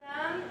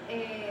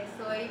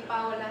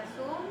Paola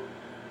Zoom,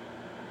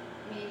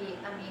 mi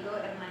amigo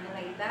Hernán en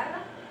la guitarra.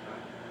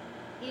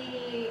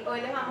 Y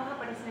hoy les vamos a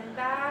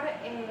presentar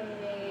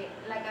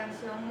la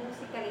canción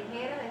Música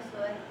Ligera de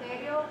Soda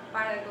Stereo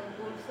para el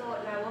concurso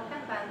La Voz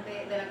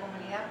Cantante de la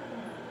comunidad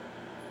PukuConcurso.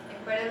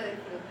 Espero lo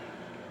disfruten.